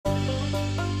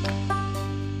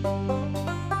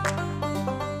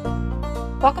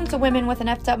Welcome to Women with an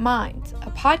Effed Up Mind,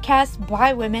 a podcast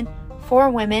by women,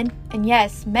 for women, and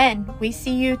yes, men, we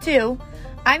see you too.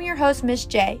 I'm your host, Miss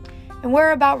J, and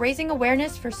we're about raising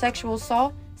awareness for sexual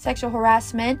assault, sexual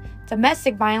harassment,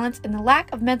 domestic violence, and the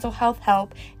lack of mental health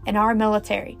help in our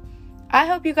military. I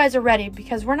hope you guys are ready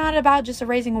because we're not about just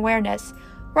raising awareness,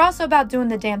 we're also about doing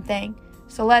the damn thing.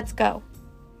 So let's go.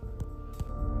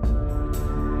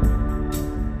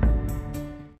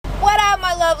 What up,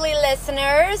 my lovely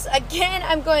listeners? Again,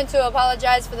 I'm going to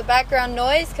apologize for the background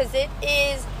noise because it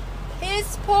is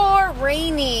piss poor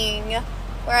raining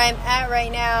where I'm at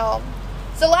right now.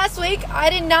 So last week,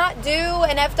 I did not do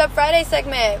an Effed Up Friday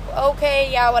segment.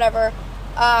 Okay, yeah, whatever.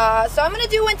 So I'm going to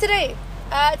do one today.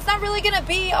 It's not really going to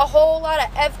be a whole lot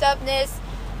of effed upness.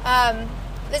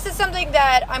 This is something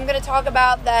that I'm going to talk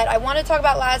about that I wanted to talk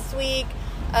about last week,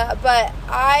 but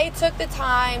I took the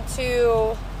time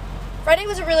to... Friday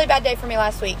was a really bad day for me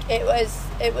last week. It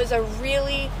was a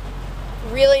really,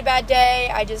 really bad day.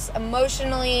 I just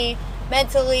emotionally,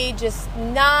 mentally, just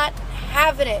not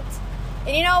having it.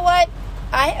 And you know what?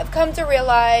 I have come to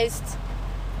realize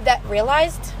that...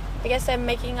 I guess I'm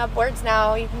making up words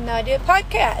now, even though I do a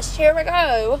podcast. Here we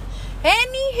go.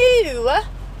 Anywho.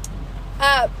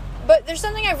 But there's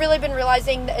something I've really been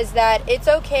realizing is that it's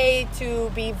okay to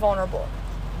be vulnerable.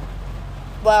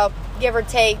 Well, give or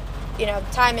take,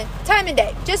 time and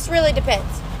day. Just really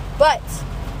depends. But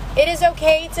it is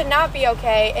okay to not be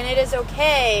okay, and it is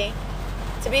okay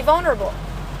to be vulnerable.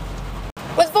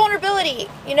 With vulnerability,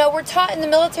 we're taught in the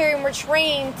military and we're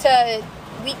trained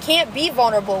we can't be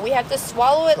vulnerable. We have to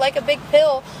swallow it like a big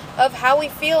pill of how we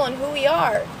feel and who we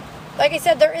are. Like I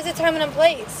said, there is a time and a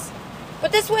place.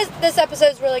 But this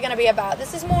episode is really going to be about.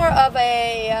 This is more of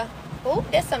a... Oh,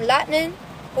 there's some lightning.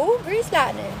 Oh, grease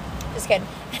lightning. Just kidding.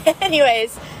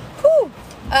 Anyways,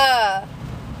 that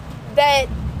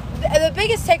the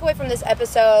biggest takeaway from this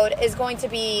episode is going to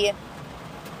be,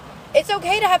 it's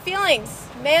okay to have feelings.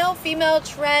 Male, female,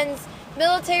 trans,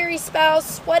 military,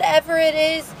 spouse, whatever it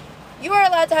is, you are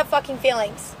allowed to have fucking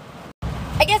feelings.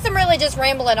 I guess I'm really just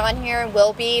rambling on here and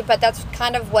will be, but that's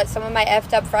kind of what some of my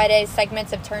Effed Up Friday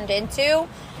segments have turned into.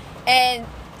 And,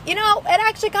 it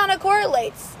actually kind of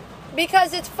correlates.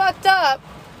 Because it's fucked up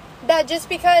that just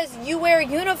because you wear a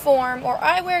uniform or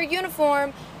I wear a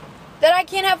uniform, that I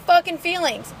can't have fucking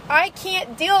feelings. I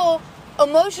can't deal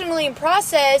emotionally and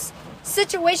process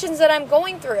situations that I'm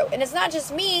going through. And it's not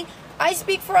just me. I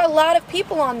speak for a lot of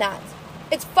people on that.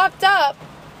 It's fucked up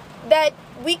that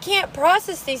we can't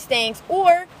process these things,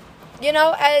 or,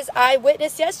 as I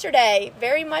witnessed yesterday,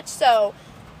 very much so,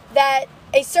 that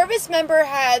a service member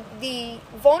had the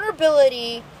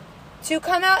vulnerability to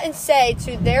come out and say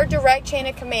to their direct chain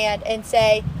of command and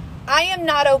say, I am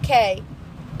not okay.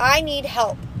 I need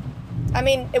help. I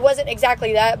mean, it wasn't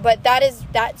exactly that, but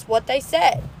that's what they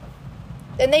said.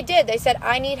 And they did. They said,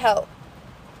 I need help.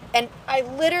 And I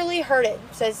literally heard it.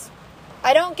 It says,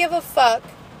 I don't give a fuck.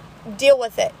 Deal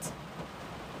with it.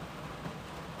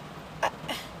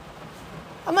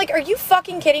 I'm like, are you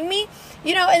fucking kidding me?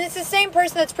 And it's the same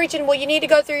person that's preaching, well, you need to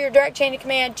go through your direct chain of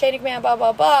command, blah,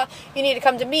 blah, blah. You need to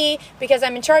come to me because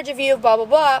I'm in charge of you, blah, blah,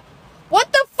 blah.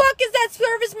 What the fuck is that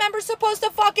service member supposed to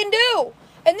fucking do?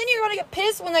 And then you're going to get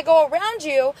pissed when they go around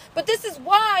you. But this is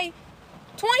why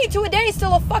 22 a day is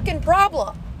still a fucking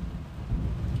problem.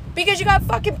 Because you got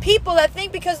fucking people that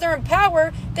think because they're in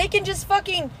power, they can just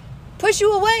fucking push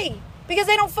you away because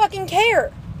they don't fucking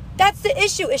care. That's the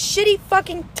issue, is shitty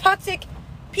fucking toxic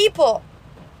people.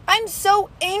 I'm so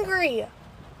angry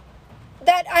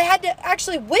that I had to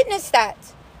actually witness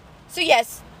that. So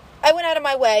yes, I went out of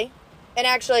my way and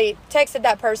actually texted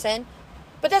that person,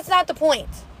 but that's not the point.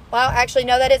 Well, actually,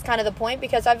 no, that is kind of the point,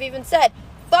 because I've even said,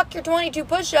 fuck your 22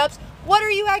 push-ups. What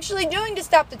are you actually doing to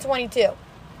stop the 22?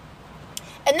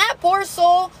 And that poor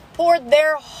soul poured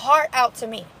their heart out to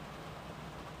me.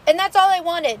 And that's all they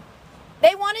wanted.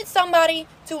 They wanted somebody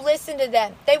to listen to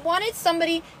them. They wanted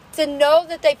somebody to know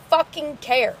that they fucking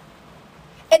care.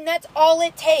 And that's all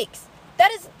it takes.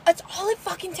 That's all it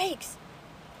fucking takes.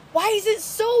 Why is it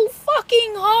so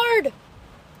fucking hard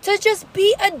to just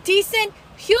be a decent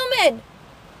human?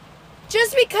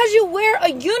 Just because you wear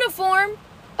a uniform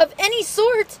of any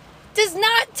sort does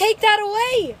not take that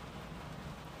away.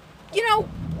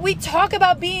 We talk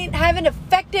about having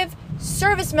effective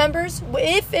service members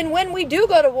if and when we do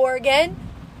go to war again.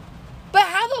 But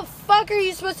how the fuck are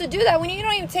you supposed to do that when you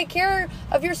don't even take care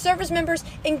of your service members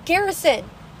in garrison?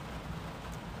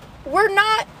 We're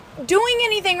not doing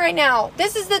anything right now.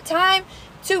 This is the time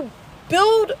to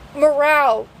build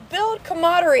morale, build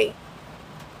camaraderie.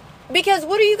 Because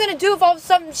what are you going to do if all of a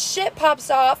sudden shit pops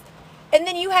off and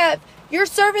then you have your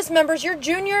service members, your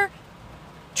junior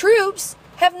troops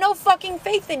have no fucking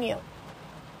faith in you.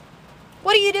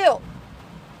 What do?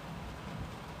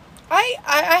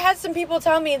 I had some people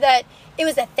tell me that it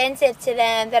was offensive to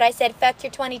them that I said, fuck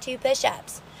your 22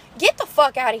 push-ups. Get the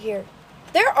fuck out of here.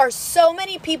 There are so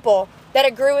many people that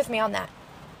agree with me on that.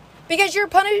 Because you're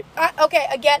punished. Okay,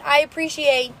 again, I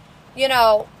appreciate,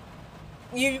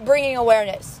 you bringing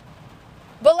awareness.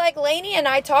 But like Lainey and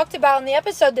I talked about in the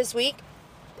episode this week,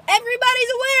 everybody's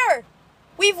aware.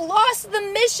 We've lost the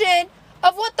mission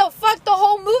of what the fuck the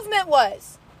whole movement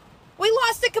was. We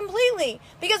lost it completely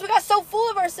because we got so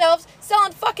full of ourselves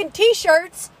selling fucking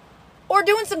t-shirts or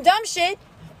doing some dumb shit.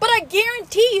 But I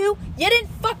guarantee you didn't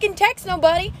fucking text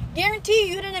nobody. Guarantee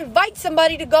you didn't invite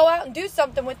somebody to go out and do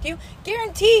something with you.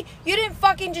 Guarantee you didn't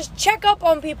fucking just check up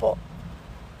on people.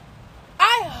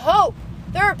 I hope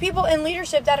there are people in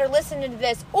leadership that are listening to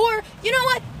this. Or, you know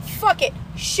what? Fuck it.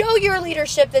 Show your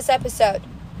leadership this episode.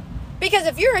 Because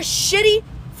if you're a shitty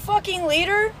fucking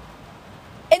leader,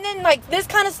 and then like this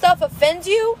kind of stuff offends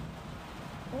you,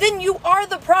 then you are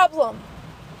the problem.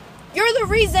 You're the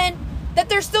reason that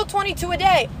there's still 22 a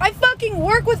day. I fucking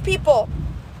work with people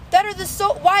that are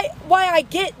why I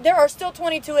get there are still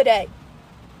 22 a day.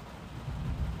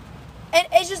 And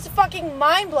it's just fucking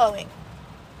mind-blowing.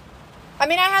 I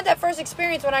mean, I had that first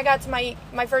experience when I got to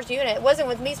my first unit. It wasn't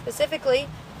with me specifically,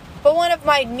 but one of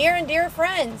my near and dear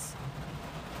friends.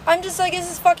 I'm just like, this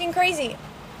is fucking crazy.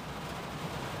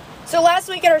 So last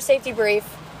week at our safety brief,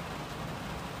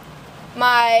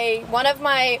 one of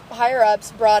my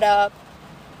higher-ups brought up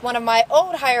one of my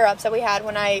old higher-ups that we had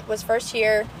when I was first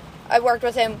here. I worked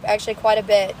with him actually quite a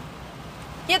bit.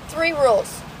 He had 3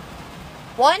 rules.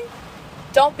 1,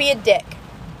 don't be a dick.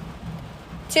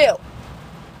 2,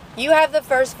 you have the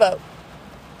first vote.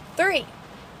 3,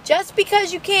 just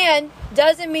because you can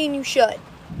doesn't mean you should.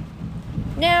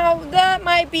 Now, that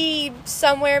might be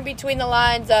somewhere between the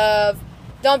lines of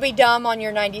don't be dumb on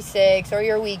your 96 or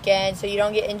your weekend so you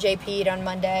don't get NJP'd on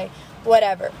Monday,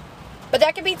 whatever. But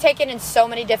that can be taken in so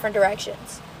many different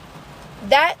directions.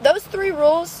 Those 3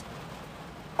 rules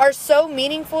are so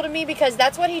meaningful to me because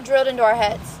that's what he drilled into our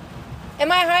heads. And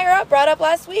my higher up brought up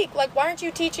last week, like, why aren't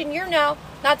you teaching your now?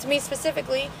 Not to me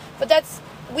specifically, but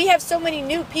we have so many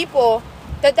new people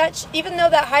that even though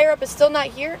that higher up is still not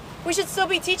here, we should still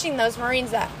be teaching those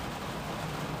Marines that.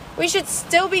 We should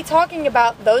still be talking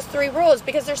about those 3 rules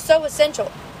because they're so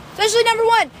essential. Especially number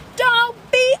 1,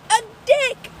 don't be a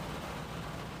dick.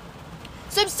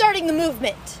 So I'm starting the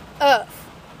movement of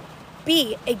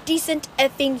be a decent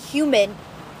effing human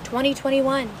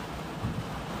 2021.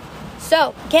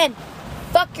 So, again,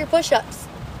 fuck your push-ups.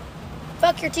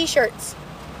 Fuck your t-shirts.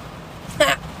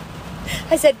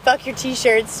 I said fuck your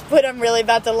t-shirts, but I'm really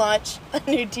about to launch a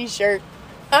new t-shirt.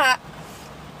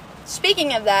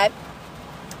 Speaking of that,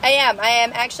 I am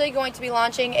actually going to be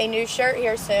launching a new shirt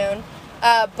here soon,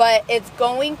 but it's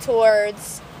going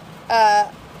towards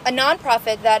a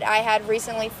nonprofit that I had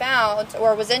recently found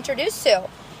or was introduced to,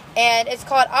 and it's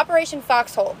called Operation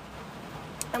Foxhole.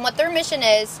 And what their mission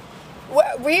is,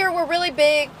 we're really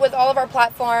big with all of our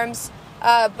platforms,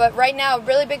 but right now,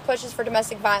 really big pushes for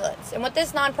domestic violence. And what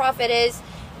this nonprofit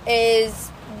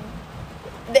is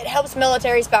that helps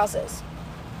military spouses.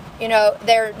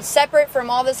 They're separate from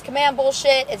all this command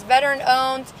bullshit. It's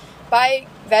veteran-owned by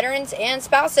veterans and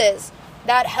spouses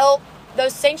that help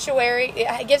those sanctuary.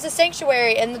 It gives a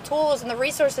sanctuary and the tools and the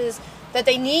resources that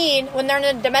they need when they're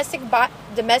in a domestic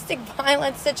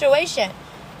violence situation.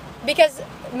 Because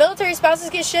military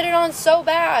spouses get shitted on so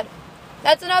bad.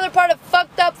 That's another part of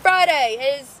Fucked Up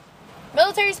Friday, is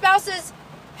military spouses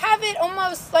have it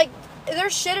almost like they're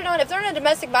shitted on. If they're in a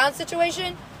domestic violence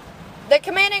situation, the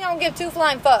command ain't gonna give 2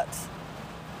 flying fucks.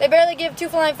 They barely give 2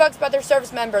 flying fucks about their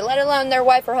service member, let alone their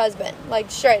wife or husband. Like,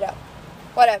 straight up.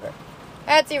 Whatever.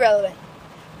 That's irrelevant.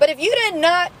 But if you did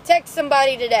not text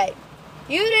somebody today,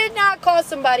 you did not call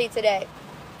somebody today,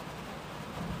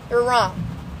 you're wrong.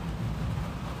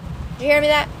 Did you hear me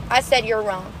that? I said you're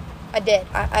wrong. I did.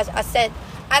 I said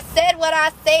what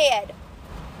I said.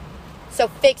 So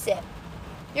fix it.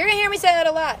 You're going to hear me say that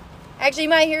a lot. Actually, you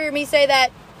might hear me say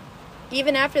that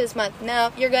even after this month.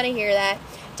 No, you're going to hear that.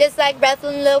 Just like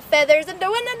ruffling little feathers and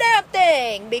doing the damn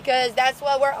thing. Because that's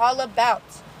what we're all about.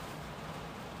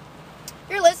 If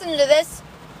you're listening to this,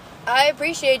 I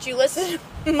appreciate you listening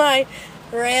to my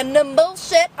random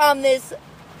bullshit on this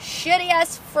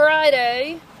shitty-ass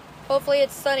Friday. Hopefully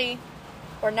it's sunny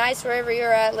or nice wherever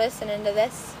you're at listening to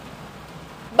this.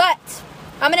 But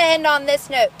I'm going to end on this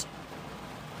note.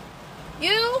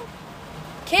 You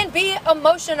can be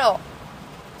emotional.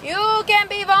 You can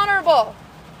be vulnerable.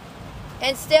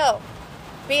 And still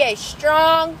be a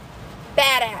strong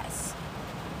badass.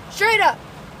 Straight up.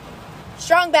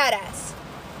 Strong badass.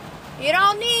 You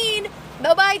don't need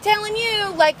nobody telling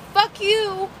you, like, fuck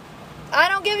you. I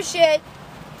don't give a shit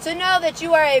to know that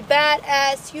you are a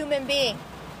badass human being.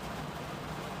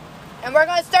 And we're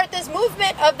going to start this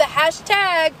movement of the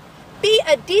hashtag, be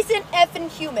a decent effing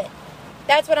human.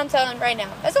 That's what I'm telling right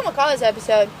now. That's what I'm going to call this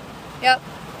episode. Yep.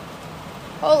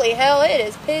 Holy hell, it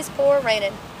is piss poor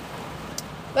raining.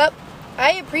 Well,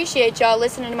 I appreciate y'all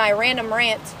listening to my random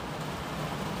rant.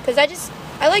 Because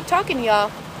I like talking to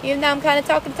y'all. Even though I'm kind of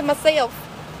talking to myself.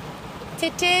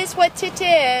 Tit is what tit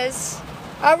is.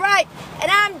 Alright, and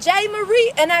I'm J.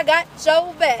 Marie, and I got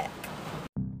Joe back.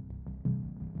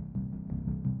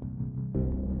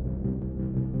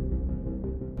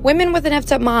 Women with an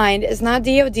Effed Up Mind is not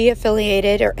DoD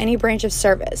affiliated or any branch of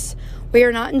service. We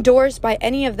are not endorsed by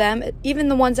any of them, even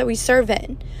the ones that we serve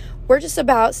in. We're just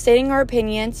about stating our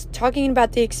opinions, talking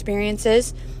about the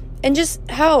experiences, and just,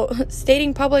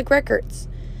 stating public records.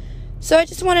 So I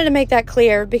just wanted to make that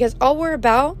clear, because all we're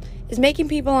about is making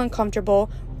people uncomfortable,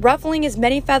 ruffling as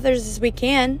many feathers as we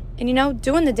can, and,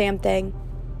 doing the damn thing.